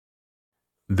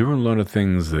There are a lot of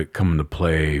things that come into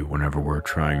play whenever we're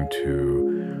trying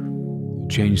to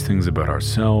change things about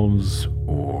ourselves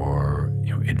or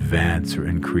advance or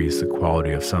increase the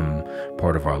quality of some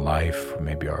part of our life,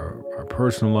 maybe our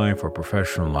personal life or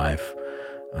professional life.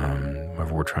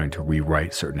 Whenever we're trying to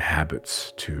rewrite certain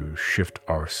habits to shift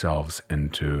ourselves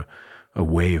into a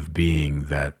way of being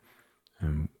that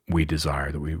we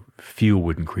desire, that we feel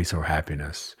would increase our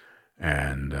happiness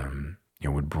and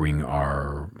would bring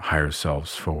our higher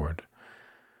selves forward.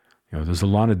 There's a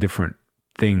lot of different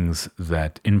things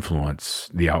that influence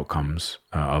the outcomes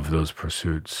of those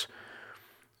pursuits.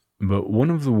 But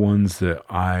one of the ones that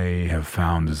I have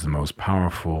found is the most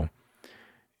powerful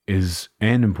is,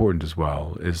 and important as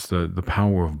well, is the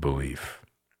power of belief.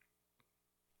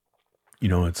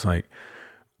 It's like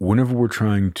whenever we're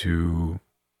trying to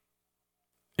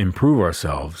improve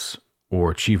ourselves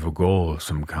or achieve a goal of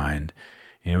some kind,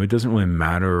 it doesn't really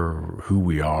matter who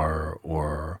we are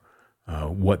or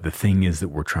what the thing is that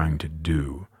we're trying to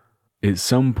do. At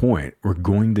some point, we're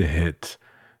going to hit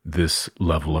this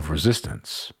level of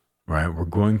resistance, right? We're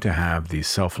going to have these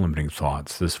self-limiting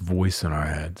thoughts, this voice in our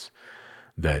heads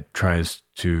that tries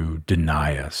to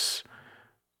deny us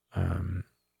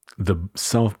the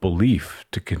self-belief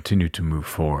to continue to move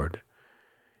forward.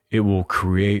 It will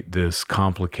create this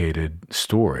complicated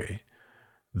story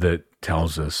that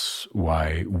tells us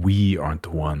why we aren't the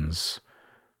ones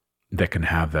that can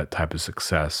have that type of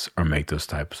success or make those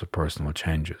types of personal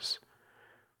changes.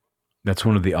 That's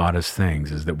one of the oddest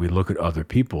things, is that we look at other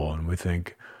people and we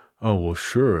think, oh, well,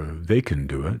 sure, they can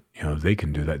do it. They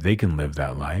can do that. They can live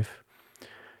that life.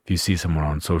 If you see someone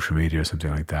on social media or something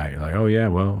like that, you're like, oh yeah,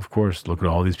 well, of course, look at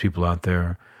all these people out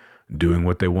there doing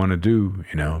what they want to do,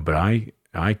 but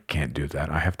I can't do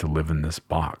that. I have to live in this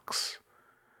box.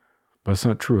 But it's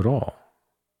not true at all.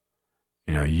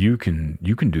 You can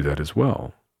do that as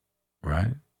well,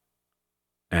 right?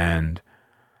 And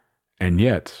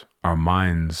yet our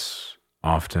minds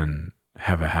often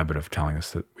have a habit of telling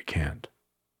us that we can't.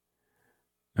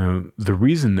 Now, the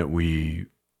reason that we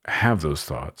have those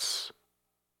thoughts,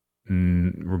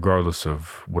 regardless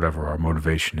of whatever our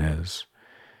motivation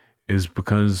is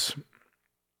because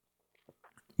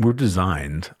we're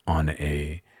designed on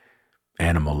a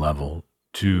animal level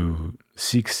to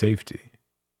seek safety.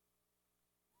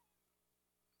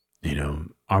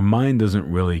 Our mind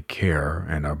doesn't really care,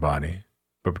 and our body,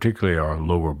 but particularly our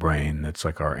lower brain, that's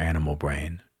like our animal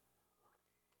brain,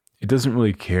 it doesn't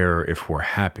really care if we're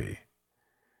happy.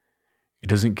 It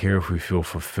doesn't care if we feel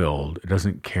fulfilled. It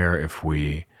doesn't care if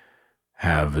we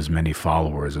have as many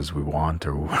followers as we want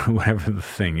or whatever the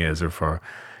thing is, or if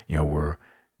we're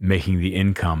making the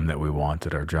income that we want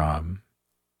at our job,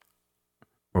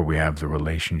 or we have the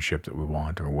relationship that we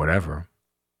want, or whatever.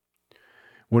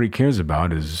 What it cares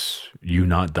about is you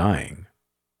not dying.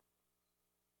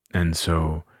 And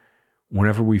so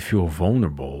whenever we feel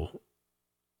vulnerable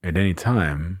at any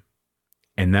time,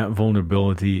 and that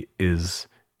vulnerability is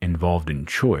involved in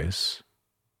choice,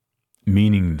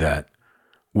 meaning that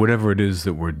whatever it is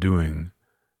that we're doing,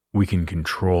 we can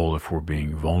control if we're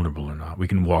being vulnerable or not. We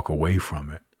can walk away from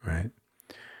it, right?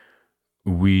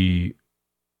 We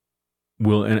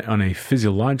will, on a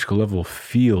physiological level,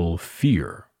 feel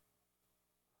fear.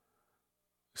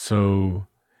 So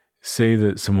say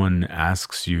that someone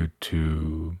asks you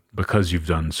to, because you've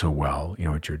done so well,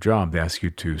 at your job, they ask you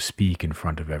to speak in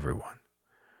front of everyone.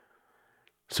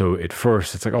 So at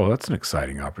first it's like, oh, that's an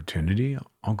exciting opportunity.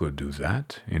 I'll go do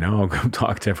that. I'll go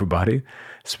talk to everybody.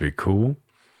 It's pretty cool.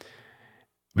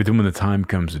 But then when the time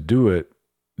comes to do it,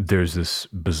 there's this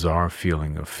bizarre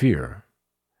feeling of fear.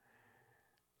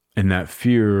 And that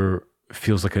fear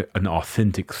feels like an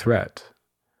authentic threat.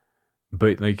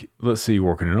 But let's say you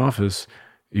work in an office,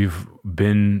 you've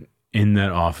been in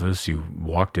that office, you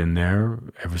walked in there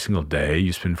every single day,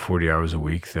 you spend 40 hours a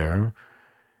week there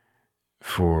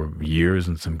for years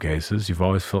in some cases, you've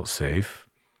always felt safe,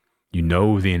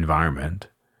 the environment,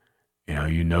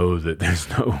 you know that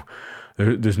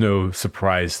there's no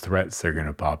surprise threats that are going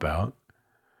to pop out.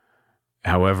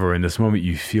 However, in this moment,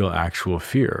 you feel actual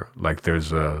fear, like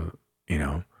there's a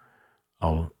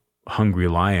hungry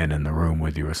lion in the room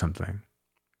with you or something.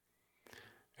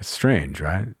 It's strange,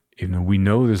 right? Even though we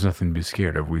know there's nothing to be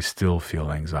scared of, we still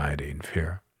feel anxiety and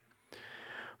fear.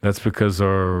 That's because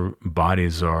our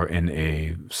bodies are in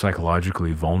a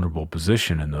psychologically vulnerable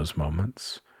position in those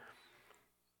moments.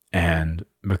 And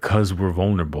because we're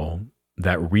vulnerable,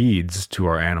 that reads to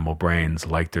our animal brains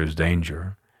like there's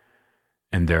danger.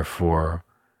 And therefore,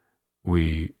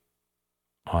 we,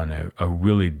 on a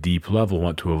really deep level,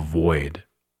 want to avoid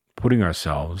putting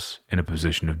ourselves in a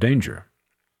position of danger.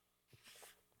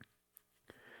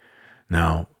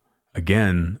 Now,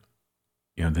 again,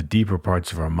 the deeper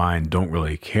parts of our mind don't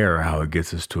really care how it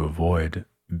gets us to avoid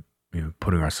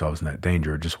putting ourselves in that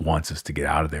danger. It just wants us to get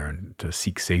out of there and to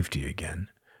seek safety again.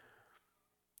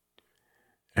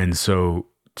 And so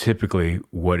typically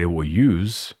what it will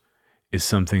use is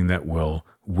something that will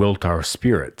wilt our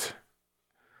spirit,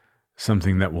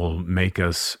 something that will make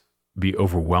us be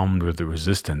overwhelmed with the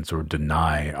resistance or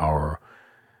deny our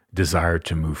desire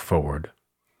to move forward.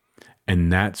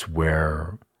 And that's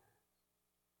where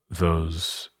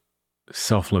those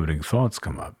self-limiting thoughts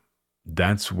come up.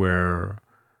 That's where,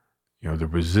 the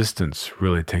resistance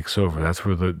really takes over. That's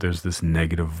where there's this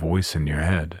negative voice in your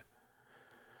head.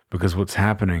 Because what's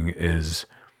happening is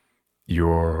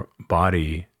your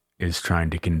body is trying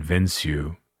to convince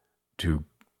you to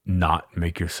not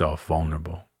make yourself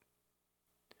vulnerable.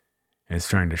 And it's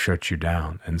trying to shut you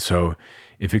down. And so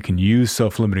if it can use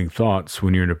self-limiting thoughts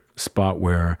when you're in a spot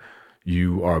where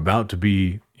you are about to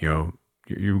be, you're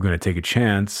going to take a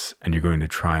chance and you're going to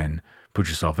try and put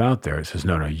yourself out there, it says,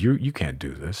 no, you can't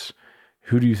do this.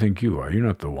 Who do you think you are? You're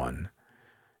not the one.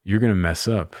 You're going to mess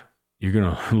up. You're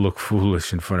going to look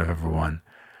foolish in front of everyone.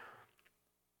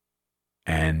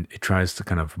 And it tries to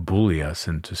kind of bully us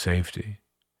into safety.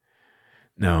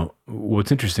 Now,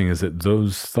 what's interesting is that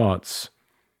those thoughts,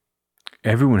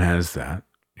 everyone has that,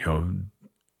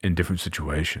 in different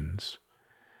situations.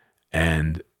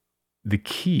 And the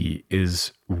key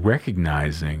is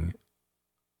recognizing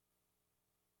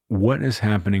what is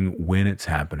happening when it's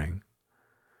happening,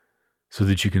 so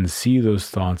that you can see those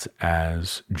thoughts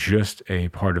as just a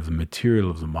part of the material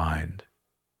of the mind,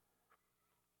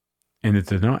 and that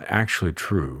they're not actually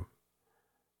true.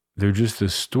 They're just a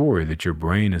story that your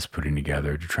brain is putting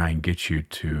together to try and get you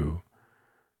to,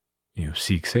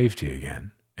 seek safety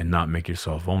again and not make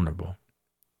yourself vulnerable.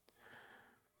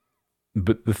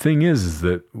 But the thing is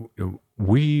that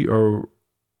we are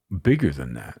bigger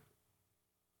than that.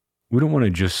 We don't want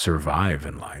to just survive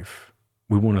in life.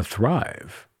 We want to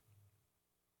thrive.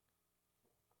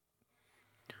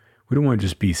 We don't want to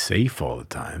just be safe all the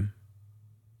time.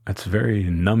 That's a very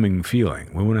numbing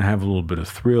feeling. We want to have a little bit of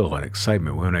thrill and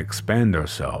excitement. We want to expand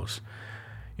ourselves.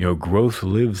 Growth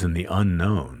lives in the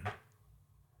unknown.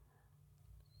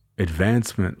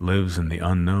 Advancement lives in the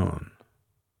unknown.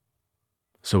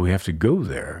 So we have to go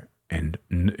there and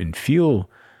feel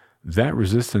that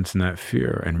resistance and that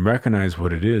fear and recognize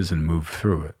what it is and move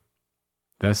through it.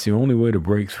 That's the only way to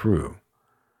break through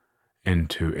and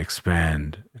to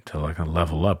expand, to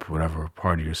level up whatever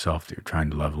part of yourself that you're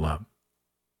trying to level up.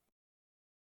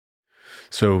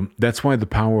 So that's why the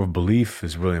power of belief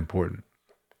is really important.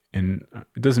 And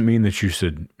it doesn't mean that you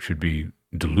should be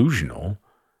delusional,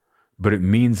 but it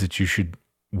means that you should,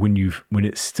 when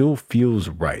it still feels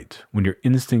right, when your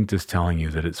instinct is telling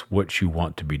you that it's what you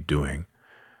want to be doing,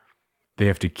 they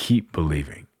have to keep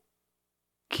believing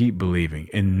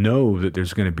and know that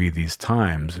there's going to be these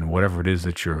times and whatever it is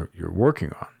that you're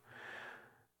working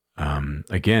on.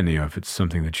 Again, if it's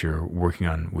something that you're working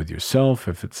on with yourself,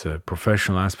 if it's a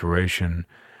professional aspiration,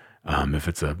 if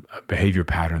it's a behavior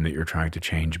pattern that you're trying to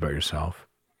change about yourself,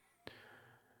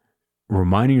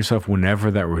 reminding yourself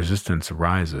whenever that resistance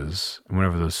arises,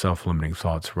 whenever those self-limiting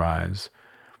thoughts rise,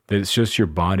 that it's just your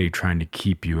body trying to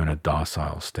keep you in a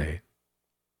docile state.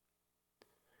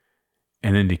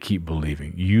 And then to keep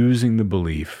believing, using the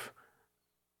belief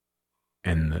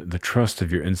and the trust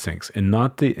of your instincts, and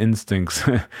not the instincts,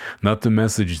 not the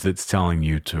message that's telling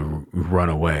you to run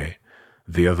away,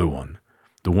 the other one,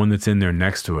 the one that's in there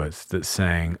next to us that's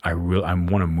saying, I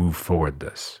want to move forward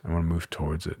this. I want to move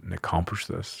towards it and accomplish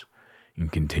this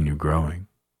and continue growing.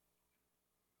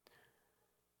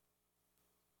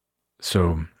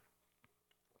 So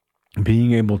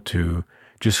being able to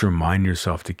just remind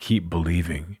yourself to keep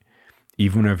believing,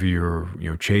 even whenever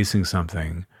you're chasing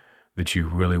something that you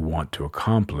really want to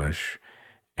accomplish,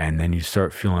 and then you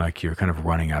start feeling like you're kind of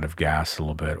running out of gas a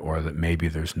little bit, or that maybe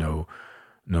there's no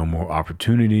more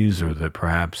opportunities, or that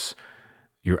perhaps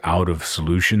you're out of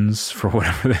solutions for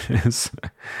whatever that is.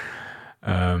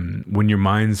 When your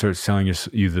mind starts telling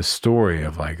you the story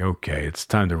of okay, it's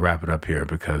time to wrap it up here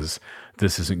because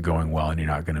this isn't going well and you're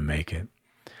not going to make it.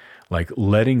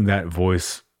 Letting that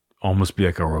voice almost be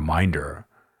like a reminder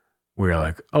where you're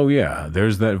like, oh yeah,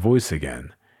 there's that voice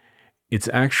again. It's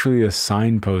actually a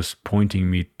signpost pointing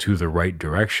me to the right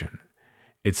direction.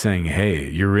 It's saying, hey,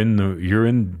 you're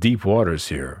in deep waters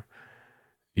here.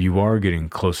 You are getting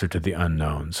closer to the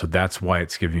unknown. So that's why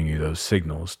it's giving you those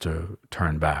signals to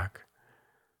turn back.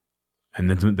 And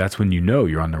then that's when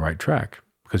you're on the right track,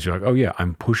 because you're like, oh yeah,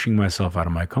 I'm pushing myself out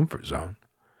of my comfort zone.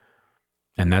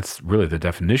 And that's really the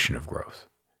definition of growth,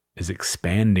 is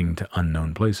expanding to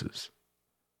unknown places.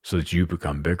 so that you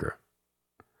become bigger.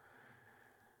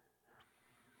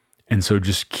 And so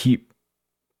just keep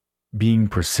being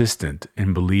persistent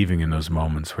and believing in those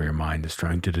moments where your mind is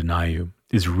trying to deny you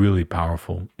is really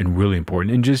powerful and really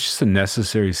important, and just a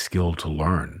necessary skill to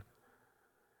learn.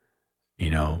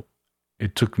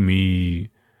 It took me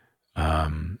a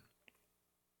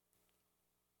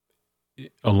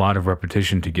lot of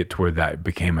repetition to get to where that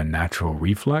became a natural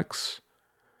reflex,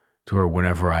 to where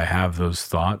whenever I have those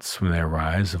thoughts, when they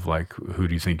arise of like, who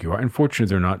do you think you are? Unfortunately,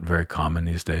 they're not very common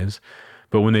these days,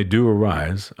 but when they do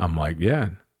arise, I'm like, yeah,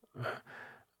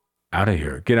 out of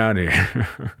here, get out of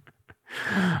here.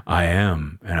 I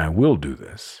am, and I will do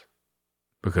this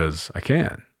because I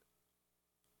can.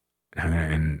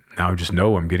 And now I just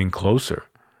know I'm getting closer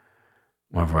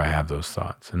whenever I have those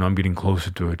thoughts. And I'm getting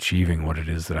closer to achieving what it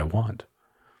is that I want.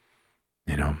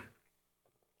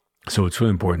 So it's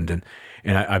really important.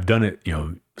 And I've done it,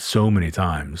 so many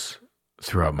times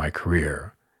throughout my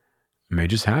career. I mean, it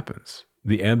just happens.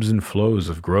 The ebbs and flows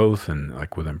of growth, and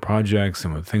like within projects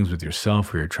and with things with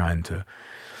yourself where you're trying to,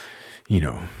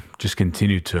 just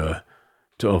continue to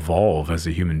evolve as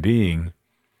a human being.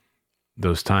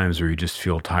 Those times where you just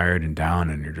feel tired and down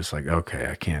and you're just like, okay,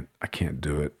 I can't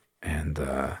do it. And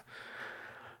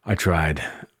I tried,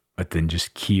 but then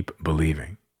just keep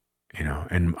believing,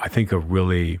 and I think a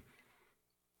really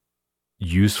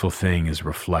useful thing is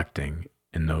reflecting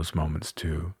in those moments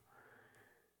too,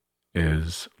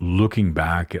 is looking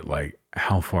back at like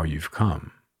how far you've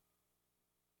come.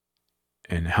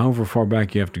 And however far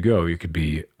back you have to go, it could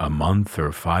be a month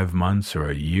or 5 months or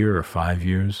a year or 5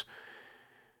 years.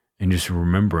 And just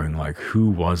remembering like, who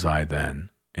was I then?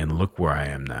 And look where I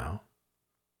am now.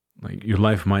 Like, your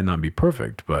life might not be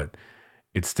perfect, but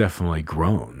it's definitely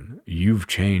grown. You've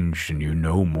changed and you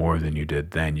know more than you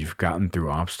did then. You've gotten through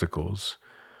obstacles.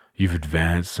 You've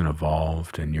advanced and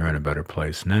evolved, and you're in a better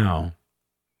place now.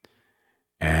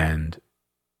 And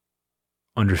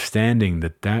understanding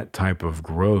that type of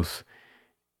growth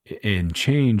and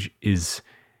change is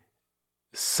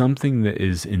something that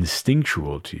is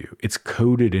instinctual to you. It's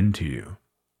coded into you.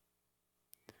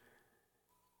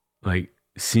 Like,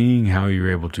 seeing how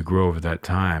you're able to grow over that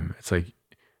time, it's like,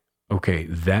 okay,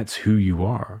 that's who you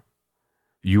are.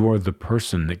 You are the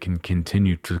person that can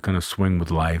continue to kind of swing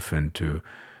with life and to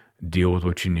deal with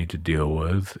what you need to deal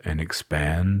with and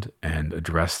expand and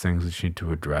address things that you need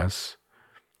to address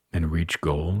and reach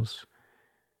goals.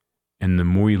 And the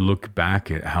more you look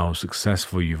back at how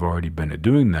successful you've already been at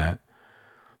doing that,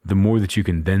 the more that you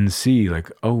can then see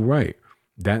like, oh, right,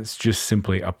 that's just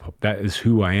simply that is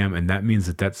who I am. And that means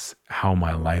that that's how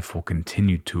my life will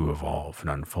continue to evolve and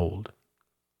unfold.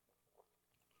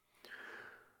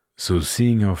 So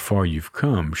seeing how far you've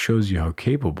come shows you how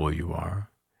capable you are.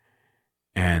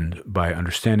 And by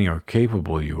understanding how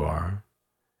capable you are,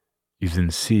 you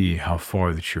then see how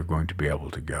far that you're going to be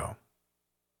able to go.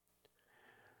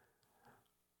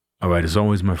 All right, as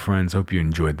always, my friends, hope you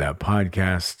enjoyed that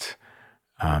podcast.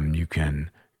 You can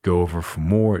go over for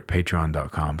more at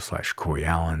patreon.com/Corey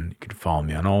Allen. You can follow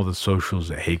me on all the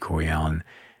socials at Hey Corey Allen.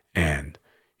 And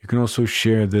you can also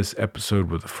share this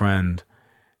episode with a friend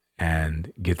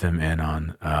and get them in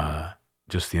on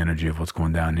just the energy of what's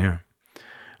going down here.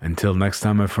 Until next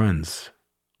time, my friends,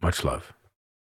 much love.